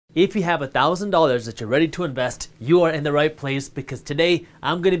If you have $1,000 that you're ready to invest, you are in the right place, because today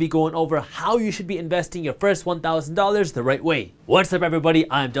I'm going to be going over how you should be investing your first $1,000 the right way. What's up everybody,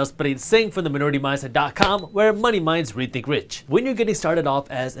 I'm Jaspreet Singh from theminoritymindset.com, where money minds rethink rich. When you're getting started off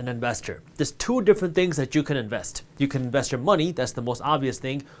as an investor, there's two different things that you can invest. You can invest your money, that's the most obvious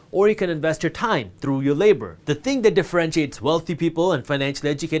thing, or you can invest your time through your labor. The thing that differentiates wealthy people and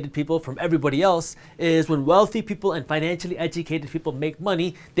financially educated people from everybody else is when wealthy people and financially educated people make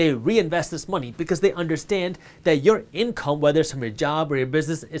money, they reinvest this money because they understand that your income, whether it's from your job or your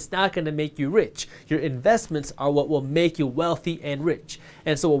business, it's not going to make you rich. Your investments are what will make you wealthy and rich.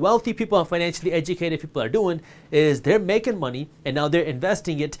 And so what wealthy people and financially educated people are doing is they're making money and now they're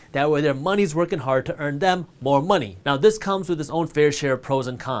investing it. That way their money's working hard to earn them more money. Now this comes with its own fair share of pros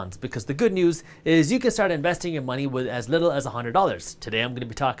and cons, because the good news is you can start investing your money with as little as $100. Today I'm going to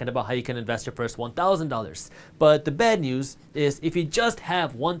be talking about how you can invest your first $1,000. But the bad news is if you just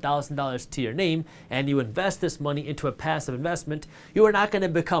have $1,000 to your name and you invest this money into a passive investment, you are not going to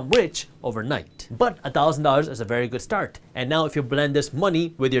become rich overnight. But $1,000 is a very good start. And now if you blend this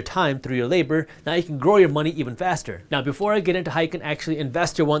money with your time through your labor, now you can grow your money even faster. Now before I get into how you can actually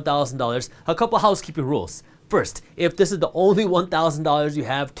invest your $1,000, a couple housekeeping rules. First, if this is the only $1,000 you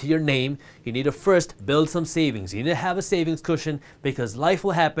have to your name, you need to first build some savings. You need to have a savings cushion because life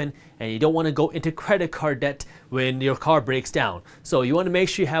will happen and you don't want to go into credit card debt when your car breaks down. So you want to make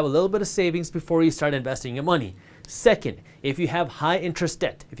sure you have a little bit of savings before you start investing your money. Second, if you have high interest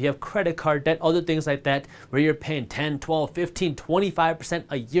debt, if you have credit card debt, other things like that, where you're paying 10, 12, 15, 25%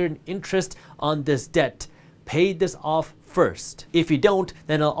 a year in interest on this debt, pay this off first. If you don't,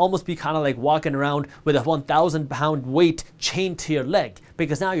 then it'll almost be kind of like walking around with a 1,000-pound weight chained to your leg,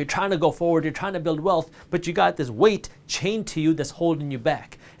 because now you're trying to go forward, you're trying to build wealth, but you got this weight chained to you that's holding you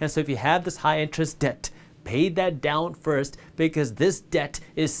back. And so if you have this high interest debt, pay that down first, because this debt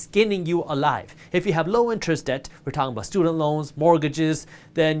is skinning you alive. If you have low interest debt, we're talking about student loans, mortgages,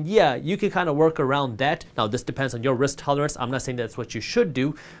 then yeah, you can kind of work around that. Now this depends on your risk tolerance. I'm not saying that's what you should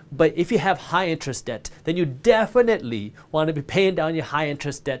do, but if you have high interest debt, then you definitely want to be paying down your high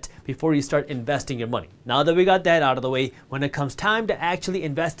interest debt before you start investing your money. Now that we got that out of the way, when it comes time to actually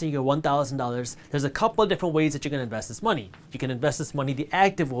investing your $1,000, there's a couple of different ways that you can invest this money. You can invest this money the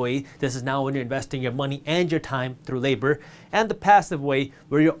active way. This is now when you're investing your money and your time through labor, and the passive way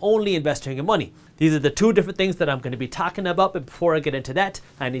where you're only investing your money. These are the two different things that I'm going to be talking about, but before I get into that,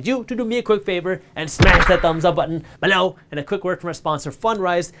 I need you to do me a quick favor and smash that thumbs up button below. And a quick word from our sponsor,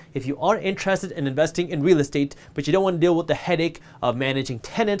 Fundrise. If you are interested in investing in real estate, but you don't want to deal with the headache of managing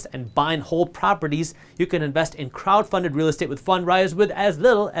tenants and buying whole properties, you can invest in crowdfunded real estate with Fundrise with as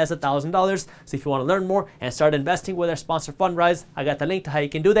little as $1,000. So if you want to learn more and start investing with our sponsor, Fundrise, I got the link to how you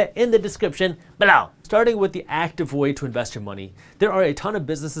can do that in the description below. Starting with the active way to invest your money, there are a ton of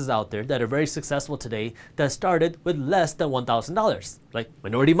businesses out there that are very successful today that started with less than $1,000. Like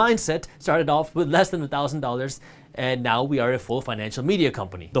Minority Mindset started off with less than $1,000, and now we are a full financial media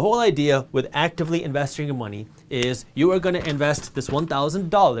company. The whole idea with actively investing your money is you are going to invest this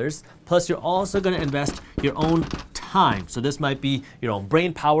 $1,000, plus you're also going to invest your own time. So this might be your own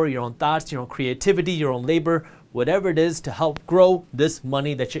brain power, your own thoughts, your own creativity, your own labor, whatever it is to help grow this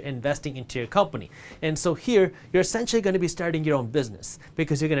money that you're investing into your company. And so here, you're essentially going to be starting your own business,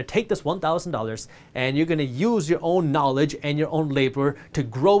 because you're going to take this $1,000 and you're going to use your own knowledge and your own labor to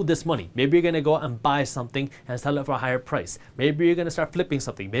grow this money. Maybe you're going to go out and buy something and sell it for a higher price. Maybe you're going to start flipping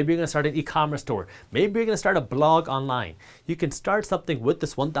something. Maybe you're going to start an e-commerce store. Maybe you're going to start a blog online. You can start something with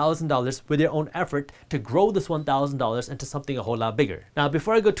this $1,000 with your own effort to grow this $1,000 into something a whole lot bigger. Now,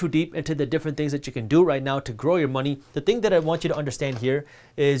 before I go too deep into the different things that you can do right now to grow your money, the thing that I want you to understand here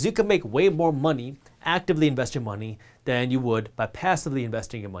is you can make way more money actively invest your money than you would by passively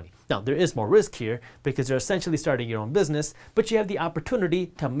investing your money. Now, there is more risk here because you're essentially starting your own business, but you have the opportunity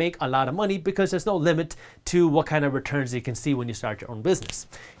to make a lot of money because there's no limit to what kind of returns you can see when you start your own business.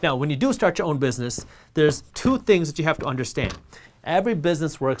 Now, when you do start your own business, there's two things that you have to understand. Every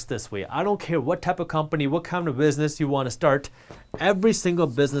business works this way. I don't care what type of company, what kind of business you want to start. Every single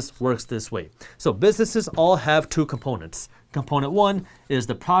business works this way. So businesses all have two components. Component one is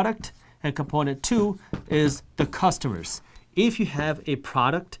the product, and component two is the customers. If you have a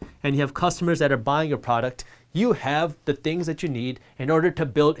product and you have customers that are buying your product, you have the things that you need in order to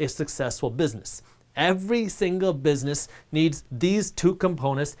build a successful business. Every single business needs these two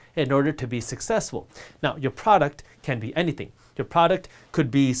components in order to be successful. Now, your product can be anything. Your product could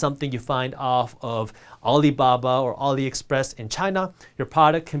be something you find off of Alibaba or AliExpress in China. Your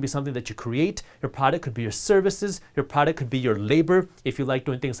product can be something that you create. Your product could be your services. Your product could be your labor if you like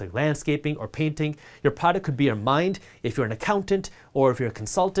doing things like landscaping or painting. Your product could be your mind if you're an accountant or if you're a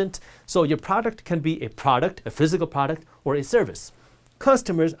consultant. So your product can be a product, a physical product, or a service.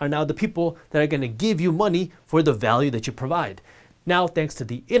 Customers are now the people that are going to give you money for the value that you provide. Now, thanks to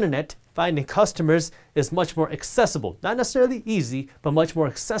the internet, finding customers is much more accessible. Not necessarily easy, but much more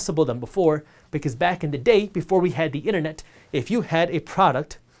accessible than before, because back in the day, before we had the internet, if you had a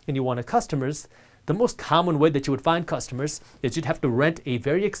product and you wanted customers, the most common way that you would find customers is you'd have to rent a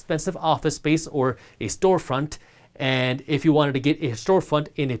very expensive office space or a storefront. And if you wanted to get a storefront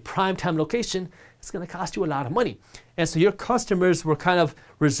in a prime time location, it's going to cost you a lot of money. And so your customers were kind of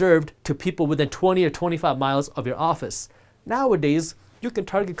reserved to people within 20 or 25 miles of your office. Nowadays, you can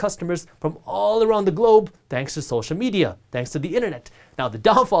target customers from all around the globe thanks to social media, thanks to the internet. Now, the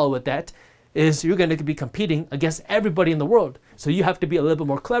downfall with that is you're going to be competing against everybody in the world. So you have to be a little bit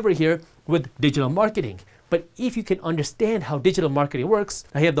more clever here with digital marketing. But if you can understand how digital marketing works,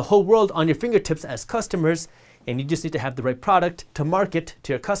 now you have the whole world on your fingertips as customers, and you just need to have the right product to market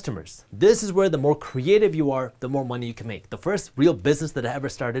to your customers. This is where the more creative you are, the more money you can make. The first real business that I ever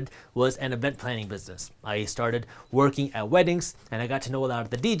started was an event planning business. I started working at weddings and I got to know a lot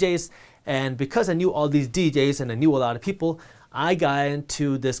of the DJs. And because I knew all these DJs and I knew a lot of people, I got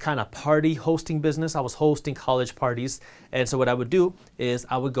into this kind of party hosting business. I was hosting college parties. And so what I would do is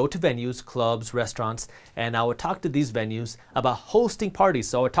I would go to venues, clubs, restaurants, and I would talk to these venues about hosting parties.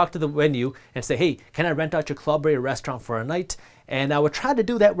 So I would talk to the venue and say, hey, can I rent out your club or your restaurant for a night? And I would try to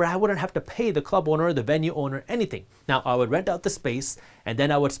do that where I wouldn't have to pay the club owner or the venue owner anything. Now, I would rent out the space and then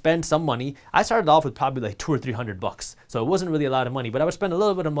I would spend some money. I started off with probably like $200 or $300. So it wasn't really a lot of money, but I would spend a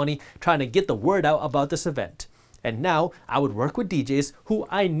little bit of money trying to get the word out about this event. And now I would work with DJs who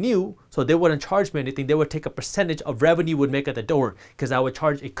I knew, so they wouldn't charge me anything. They would take a percentage of revenue would make at the door, because I would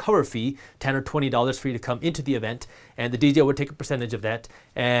charge a cover fee, $10 or $20 for you to come into the event, and the DJ would take a percentage of that,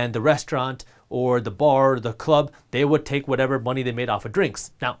 and the restaurant or the bar or the club, they would take whatever money they made off of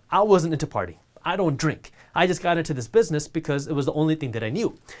drinks. Now, I wasn't into partying. I don't drink. I just got into this business because it was the only thing that I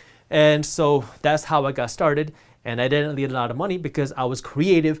knew. And so that's how I got started. And I didn't need a lot of money because I was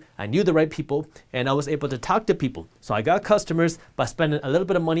creative, I knew the right people, and I was able to talk to people. So I got customers by spending a little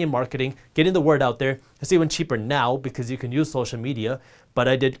bit of money in marketing, getting the word out there. It's even cheaper now because you can use social media, but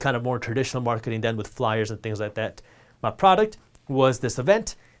I did kind of more traditional marketing then with flyers and things like that. My product was this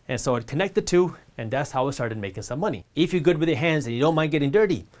event, and so I'd connect the two, and that's how I started making some money. If you're good with your hands and you don't mind getting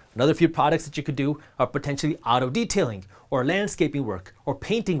dirty, another few products that you could do are potentially auto detailing or landscaping work or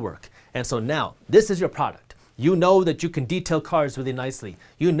painting work. And so now this is your product. You know that you can detail cars really nicely.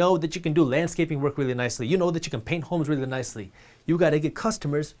 You know that you can do landscaping work really nicely. You know that you can paint homes really nicely. You got to get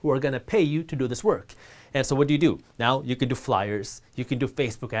customers who are going to pay you to do this work. And so what do? Now you can do flyers, you can do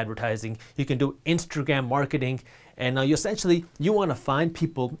Facebook advertising, you can do Instagram marketing. And now you want to find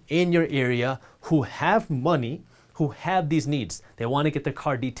people in your area who have money, who have these needs. They want to get their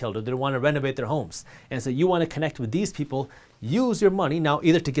car detailed or they want to renovate their homes. And so you want to connect with these people, use your money now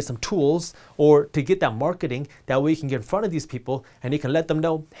either to get some tools or to get that marketing. That way you can get in front of these people and you can let them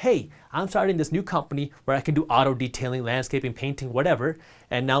know, hey, I'm starting this new company where I can do auto detailing, landscaping, painting, whatever.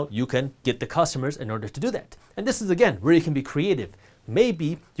 And now you can get the customers in order to do that. And this is, again, where you can be creative.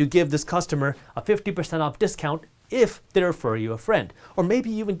 Maybe you give this customer a 50% off discount if they refer you a friend. Or maybe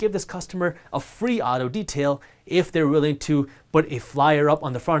you even give this customer a free auto detail if they're willing to put a flyer up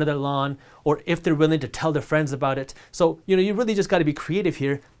on the front of their lawn, or if they're willing to tell their friends about it. So, you really just got to be creative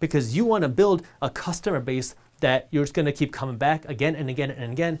here, because you want to build a customer base that you're just going to keep coming back again and again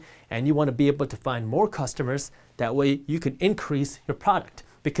and again, and you want to be able to find more customers. That way you can increase your product,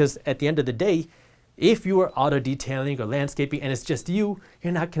 because at the end of the day, if you are auto detailing or landscaping and it's just you're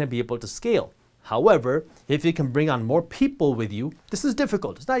not going to be able to scale. However, if you can bring on more people with you, this is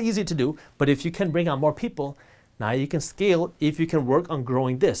difficult. It's not easy to do, but if you can bring on more people, now you can scale if you can work on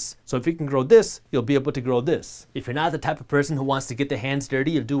growing this. So if you can grow this, you'll be able to grow this. If you're not the type of person who wants to get their hands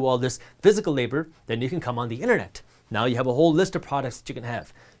dirty and do all this physical labor, then you can come on the internet. Now you have a whole list of products that you can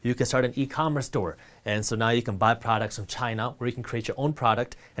have. You can start an e-commerce store. And so now you can buy products from China, or you can create your own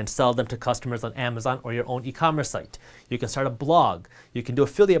product and sell them to customers on Amazon or your own e-commerce site. You can start a blog. You can do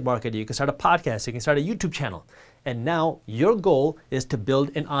affiliate marketing. You can start a podcast. You can start a YouTube channel. And now your goal is to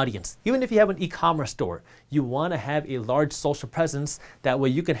build an audience. Even if you have an e-commerce store, you want to have a large social presence. That way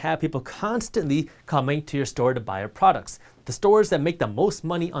you can have people constantly coming to your store to buy your products. The stores that make the most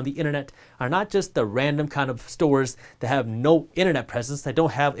money on the internet are not just the random kind of stores that have no internet presence, that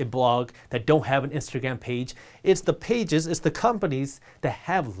don't have a blog, that don't have an Instagram page. It's the pages, it's the companies that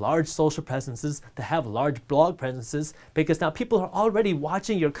have large social presences, that have large blog presences, because now people are already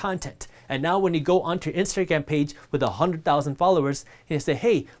watching your content. And now when you go onto your Instagram page with 100,000 followers and you say,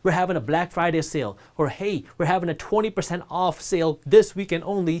 hey, we're having a Black Friday sale, or hey, we're having a 20% off sale this weekend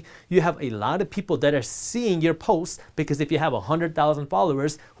only, you have a lot of people that are seeing your posts, because if you have 100,000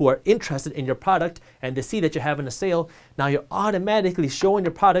 followers who are interested in your product and they see that you're having a sale, now you're automatically showing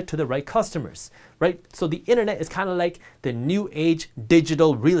your product to the right customers, right? So the internet is kind of like the new age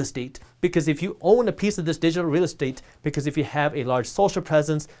digital real estate, because if you own a piece of this digital real estate, because if you have a large social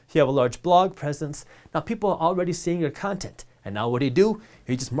presence, you have a large blog presence, now people are already seeing your content. And now what do?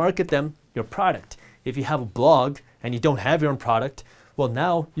 You just market them your product. If you have a blog and you don't have your own product, well,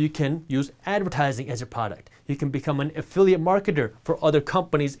 now you can use advertising as your product. You can become an affiliate marketer for other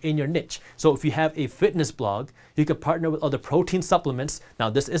companies in your niche. So if you have a fitness blog, you can partner with other protein supplements. Now,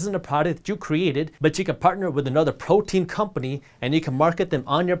 this isn't a product that you created, but you can partner with another protein company and you can market them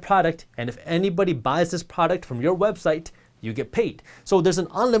on your product. And if anybody buys this product from your website, you get paid. So there's an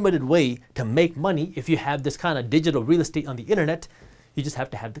unlimited way to make money if you have this kind of digital real estate on the internet. You just have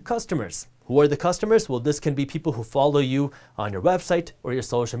to have the customers. Who are the customers? Well, this can be people who follow you on your website or your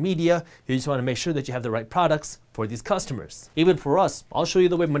social media. You just want to make sure that you have the right products for these customers. Even for us, I'll show you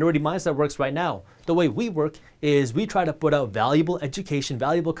the way Minority Mindset works right now. The way we work is we try to put out valuable education,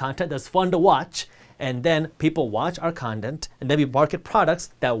 valuable content that's fun to watch, and then people watch our content, and then we market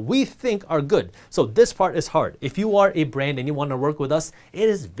products that we think are good. So this part is hard. If you are a brand and you want to work with us, it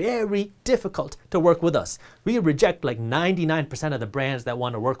is very difficult to work with us. We reject like 99% of the brands that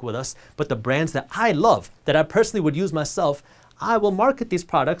want to work with us, but the brands that I love, that I personally would use myself, I will market these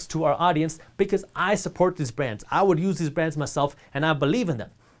products to our audience because I support these brands. I would use these brands myself and I believe in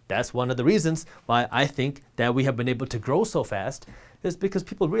them. That's one of the reasons why I think that we have been able to grow so fast, is because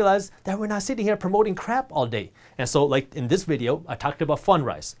people realize that we're not sitting here promoting crap all day. And so like in this video, I talked about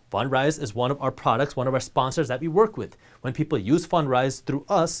Fundrise. Fundrise is one of our products, one of our sponsors that we work with. When people use Fundrise through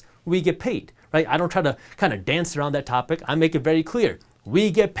us, we get paid, right? I don't try to kind of dance around that topic. I make it very clear.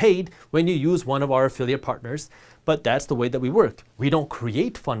 We get paid when you use one of our affiliate partners, but that's the way that we work. We don't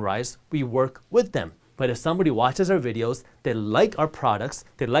create Fundrise, we work with them. But if somebody watches our videos, they like our products,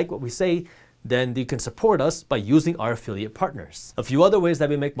 they like what we say, then you can support us by using our affiliate partners. A few other ways that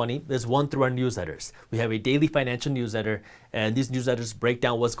we make money is one, through our newsletters. We have a daily financial newsletter, and these newsletters break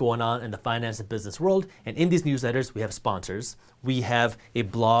down what's going on in the finance and business world. And in these newsletters, we have sponsors. We have a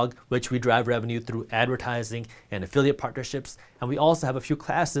blog, which we drive revenue through advertising and affiliate partnerships. And we also have a few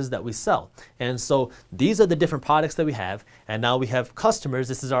classes that we sell. And so these are the different products that we have. And now we have customers.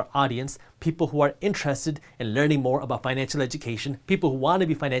 This is our audience, people who are interested in learning more about financial education, people who want to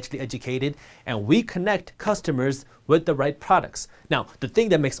be financially educated, and we connect customers with the right products. Now, the thing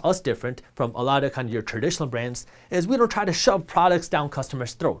that makes us different from a lot of kind of your traditional brands is we don't try to shove products down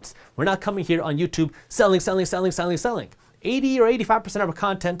customers' throats. We're not coming here on YouTube selling. 80 or 85% of our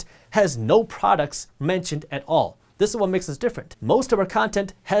content has no products mentioned at all. This is what makes us different. Most of our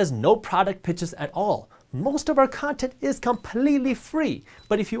content has no product pitches at all. Most of our content is completely free.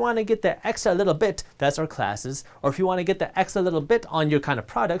 But if you want to get the extra little bit, that's our classes. Or if you want to get the extra little bit on your kind of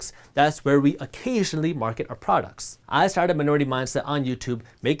products, that's where we occasionally market our products. I started Minority Mindset on YouTube,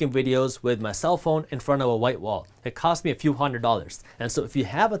 making videos with my cell phone in front of a white wall. It cost me a few $100s. And so if you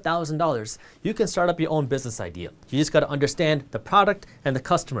have $1,000, you can start up your own business idea. You just got to understand the product and the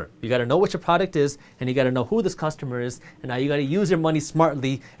customer. You got to know what your product is, and you got to know who this customer is. And now you got to use your money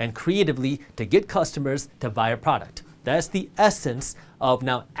smartly and creatively to get customers to buy a product. That's the essence of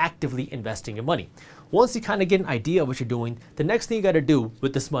now actively investing your money. Once you kind of get an idea of what you're doing, the next thing you got to do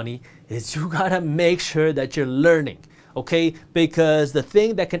with this money is you got to make sure that you're learning. Okay, because the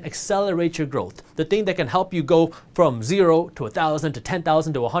thing that can accelerate your growth, the thing that can help you go from 0 to 1,000 to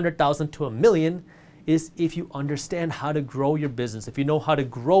 10,000 to 100,000 to 1,000,000 is if you understand how to grow your business, if you know how to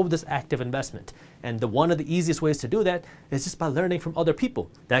grow this active investment. And one of the easiest ways to do that is just by learning from other people.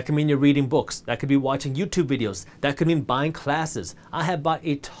 That could mean you're reading books, that could be watching YouTube videos, that could mean buying classes. I have bought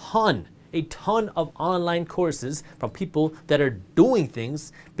a ton of online courses from people that are doing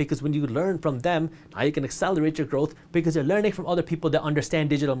things, because when you learn from them, now you can accelerate your growth because you're learning from other people that understand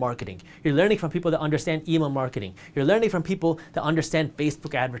digital marketing. You're learning from people that understand email marketing. You're learning from people that understand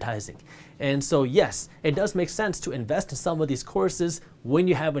Facebook advertising. And so yes, it does make sense to invest in some of these courses when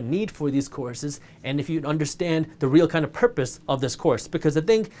you have a need for these courses and if you understand the real kind of purpose of this course. Because the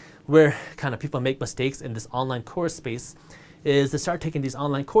thing where kind of people make mistakes in this online course space is they start taking these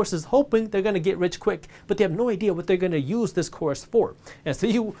online courses hoping they're going to get rich quick, but they have no idea what they're going to use this course for. And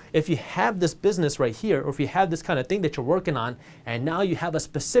so if you have this business right here, or if you have this kind of thing that you're working on, and now you have a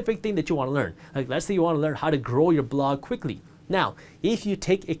specific thing that you want to learn, like let's say you want to learn how to grow your blog quickly. Now, if you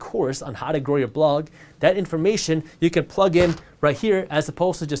take a course on how to grow your blog, that information you can plug in right here as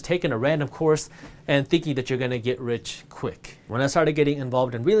opposed to just taking a random course and thinking that you're going to get rich quick. When I started getting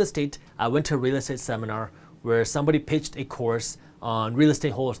involved in real estate, I went to a real estate seminar where somebody pitched a course on real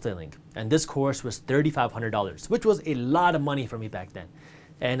estate wholesaling. And this course was $3,500, which was a lot of money for me back then.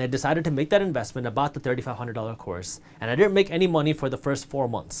 And I decided to make that investment. I bought the $3,500 course, and I didn't make any money for the first 4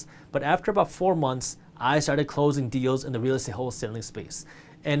 months. But after about 4 months, I started closing deals in the real estate wholesaling space.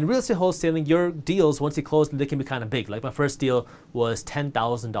 And real estate wholesaling, your deals, once you close them, they can be kind of big. Like my first deal was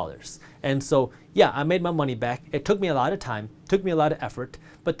 $10,000. And so, yeah, I made my money back. It took me a lot of time, took me a lot of effort.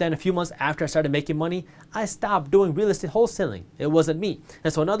 But then a few months after I started making money, I stopped doing real estate wholesaling. It wasn't me.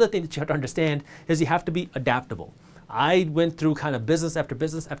 And so another thing that you have to understand is you have to be adaptable. I went through kind of business after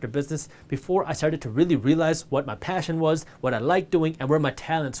business after business before I started to really realize what my passion was, what I liked doing, and where my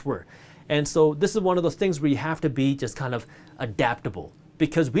talents were. And so this is one of those things where you have to be just kind of adaptable,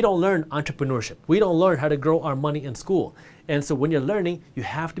 because we don't learn entrepreneurship. We don't learn how to grow our money in school. And so when you're learning, you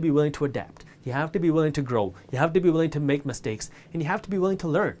have to be willing to adapt. You have to be willing to grow. You have to be willing to make mistakes, and you have to be willing to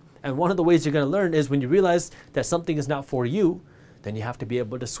learn. And one of the ways you're going to learn is when you realize that something is not for you, then you have to be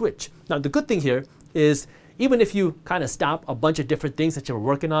able to switch. Now, the good thing here is even if you kind of stop a bunch of different things that you're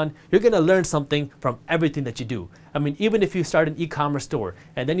working on, you're going to learn something from everything that you do. I mean, even if you start an e-commerce store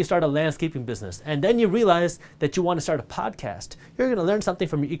and then you start a landscaping business and then you realize that you want to start a podcast, you're going to learn something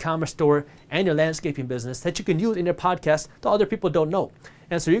from your e-commerce store and your landscaping business that you can use in your podcast that other people don't know.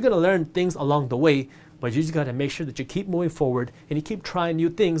 And so you're going to learn things along the way, but you just got to make sure that you keep moving forward and you keep trying new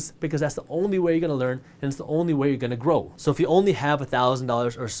things, because that's the only way you're going to learn, and it's the only way you're going to grow. So if you only have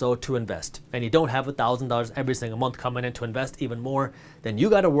 $1,000 or so to invest, and you don't have $1,000 every single month coming in to invest even more, then you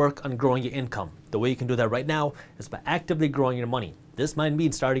got to work on growing your income. The way you can do that right now is by actively growing your money. This might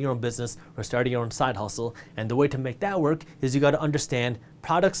mean starting your own business or starting your own side hustle. And the way to make that work is you got to understand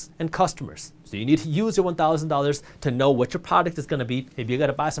products and customers. So you need to use your $1,000 to know what your product is going to be. Maybe you got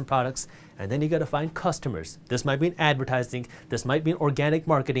to buy some products, and then you got to find customers. This might mean advertising. This might mean organic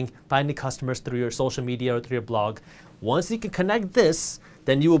marketing, finding customers through your social media or through your blog. Once you can connect this,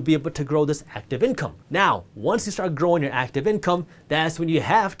 then you will be able to grow this active income. Now, once you start growing your active income, that's when you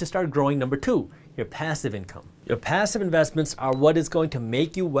have to start growing number 2, your passive income. Your passive investments are what is going to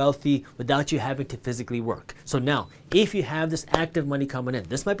make you wealthy without you having to physically work. So now, if you have this active money coming in,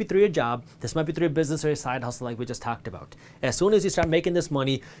 this might be through your job, this might be through your business or your side hustle like we just talked about. As soon as you start making this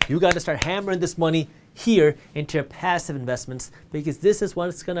money, you got to start hammering this money here into your passive investments, because this is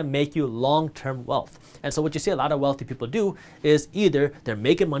what's going to make you long-term wealth. And so what you see a lot of wealthy people do is either they're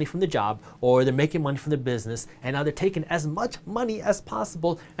making money from the job or they're making money from the business, and now they're taking as much money as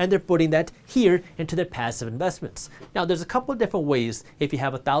possible and they're putting that here into their passive investments. Now, there's a couple of different ways if you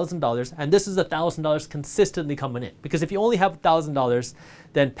have $1,000, and this is $1,000 consistently coming in, because if you only have $1,000,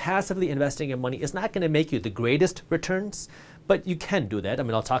 then passively investing your money is not going to make you the greatest returns. But you can do that. I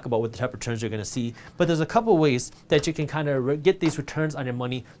mean, I'll talk about what the type of returns you're going to see. But there's a couple ways that you can kind of get these returns on your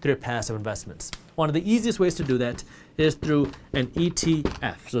money through your passive investments. One of the easiest ways to do that is through an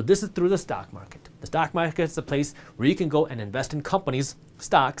ETF. So this is through the stock market. The stock market is a place where you can go and invest in companies,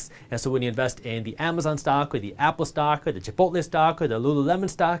 stocks. And so when you invest in the Amazon stock or the Apple stock or the Chipotle stock or the Lululemon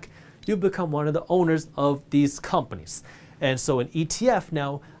stock, you become one of the owners of these companies. And so an ETF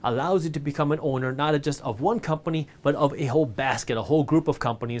now allows you to become an owner, not just of one company, but of a whole basket, a whole group of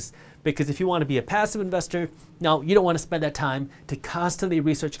companies. Because if you want to be a passive investor, now you don't want to spend that time to constantly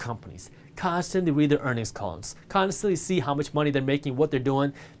research companies, constantly read their earnings columns, constantly see how much money they're making, what they're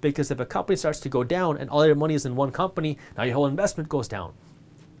doing. Because if a company starts to go down and all your money is in one company, now your whole investment goes down.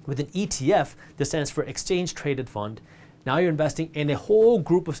 With an ETF, this stands for Exchange Traded Fund. Now you're investing in a whole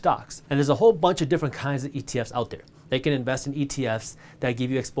group of stocks. And there's a whole bunch of different kinds of ETFs out there. They can invest in ETFs that give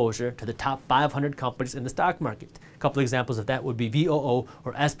you exposure to the top 500 companies in the stock market. A couple examples of that would be VOO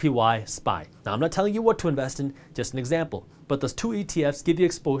or SPY SPY. Now, I'm not telling you what to invest in, just an example. But those 2 ETFs give you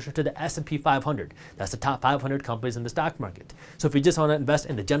exposure to the S&P 500. That's the top 500 companies in the stock market. So if you just want to invest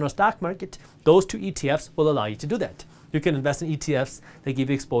in the general stock market, those 2 ETFs will allow you to do that. You can invest in ETFs that give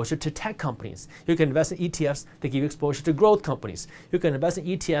you exposure to tech companies. You can invest in ETFs that give you exposure to growth companies. You can invest in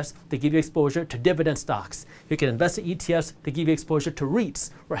ETFs that give you exposure to dividend stocks. You can invest in ETFs that give you exposure to REITs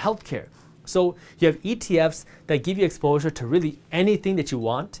or healthcare. So you have ETFs that give you exposure to really anything that you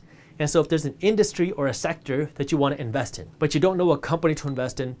want. And so if there's an industry or a sector that you want to invest in, but you don't know what company to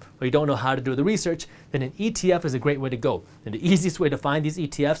invest in, or you don't know how to do the research, then an ETF is a great way to go. And the easiest way to find these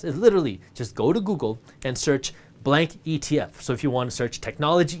ETFs is literally just go to Google and search blank ETF. So if you want to search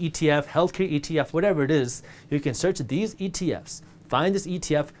technology ETF, healthcare ETF, whatever it is, you can search these ETFs. Find this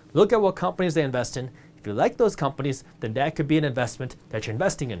ETF, look at what companies they invest in. If you like those companies, then that could be an investment that you're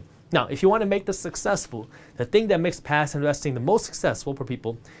investing in. Now, if you want to make this successful, the thing that makes passive investing the most successful for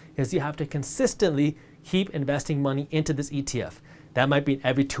people is you have to consistently keep investing money into this ETF. That might be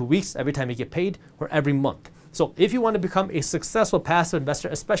every 2 weeks, every time you get paid, or every month. So if you want to become a successful passive investor,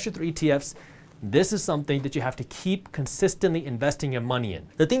 especially through ETFs, this is something that you have to keep consistently investing your money in.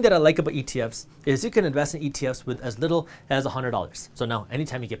 The thing that I like about ETFs is you can invest in ETFs with as little as $100. So now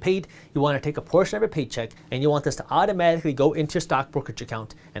anytime you get paid, you want to take a portion of your paycheck and you want this to automatically go into your stock brokerage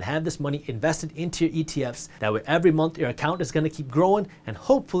account and have this money invested into your ETFs. That way every month your account is going to keep growing and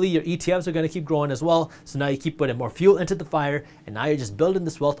hopefully your ETFs are going to keep growing as well. So now you keep putting more fuel into the fire and now you're just building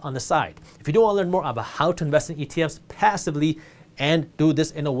this wealth on the side. If you do want to learn more about how to invest in ETFs passively, and do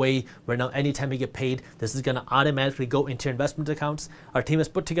this in a way where now anytime you get paid, this is going to automatically go into your investment accounts. Our team has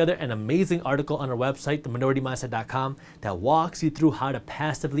put together an amazing article on our website, theminoritymindset.com, that walks you through how to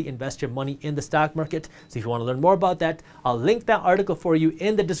passively invest your money in the stock market. So if you want to learn more about that, I'll link that article for you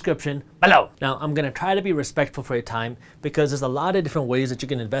in the description below. Now, I'm going to try to be respectful for your time because there's a lot of different ways that you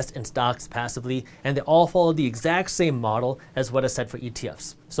can invest in stocks passively, and they all follow the exact same model as what I said for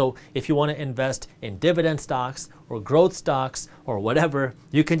ETFs. So if you want to invest in dividend stocks or growth stocks or whatever,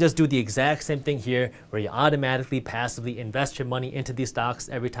 you can just do the exact same thing here where you automatically passively invest your money into these stocks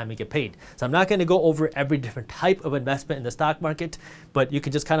every time you get paid. So I'm not going to go over every different type of investment in the stock market, but you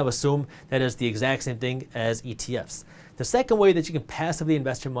can just kind of assume that it's the exact same thing as ETFs. The second way that you can passively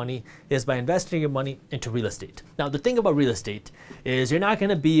invest your money is by investing your money into real estate. Now, the thing about real estate is you're not going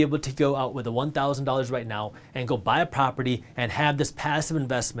to be able to go out with a $1,000 right now and go buy a property and have this passive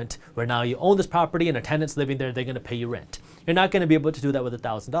investment where now you own this property and a tenant's living there, they're going to pay you rent. You're not going to be able to do that with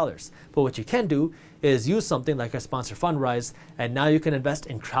 $1,000. But what you can do is use something like our sponsor Fundrise, and now you can invest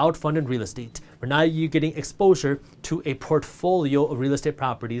in crowdfunded real estate, where now you're getting exposure to a portfolio of real estate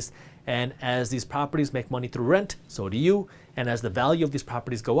properties. And as these properties make money through rent, so do you. And as the value of these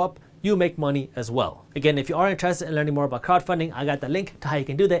properties go up, you make money as well. Again, if you are interested in learning more about crowdfunding, I got the link to how you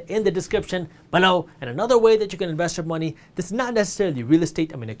can do that in the description below. And another way that you can invest your money, this is not necessarily real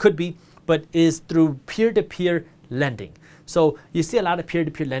estate, I mean it could be, but is through peer-to-peer lending. So you see a lot of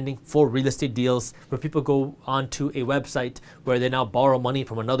peer-to-peer lending for real estate deals where people go onto a website where they now borrow money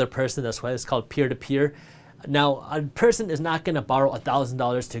from another person. That's why it's called peer-to-peer. Now, a person is not going to borrow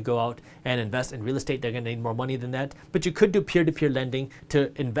 $1,000 to go out and invest in real estate. They're going to need more money than that. But you could do peer-to-peer lending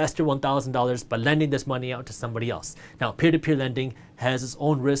to invest your $1,000 by lending this money out to somebody else. Now, peer-to-peer lending has its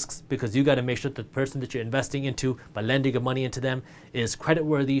own risks because you got to make sure that the person that you're investing into by lending your money into them is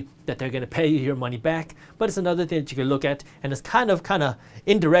creditworthy, that they're going to pay you your money back. But it's another thing that you can look at, and it's kind of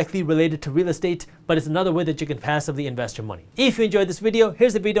indirectly related to real estate, but it's another way that you can passively invest your money. If you enjoyed this video,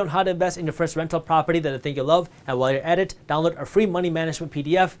 here's a video on how to invest in your first rental property that I think you'll love. And while you're at it, download our free money management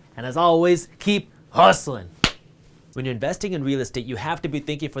PDF. And as always, keep hustling. When you're investing in real estate, you have to be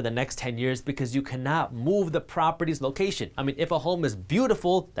thinking for the next 10 years because you cannot move the property's location. I mean, if a home is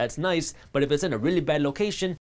beautiful, that's nice, but if it's in a really bad location,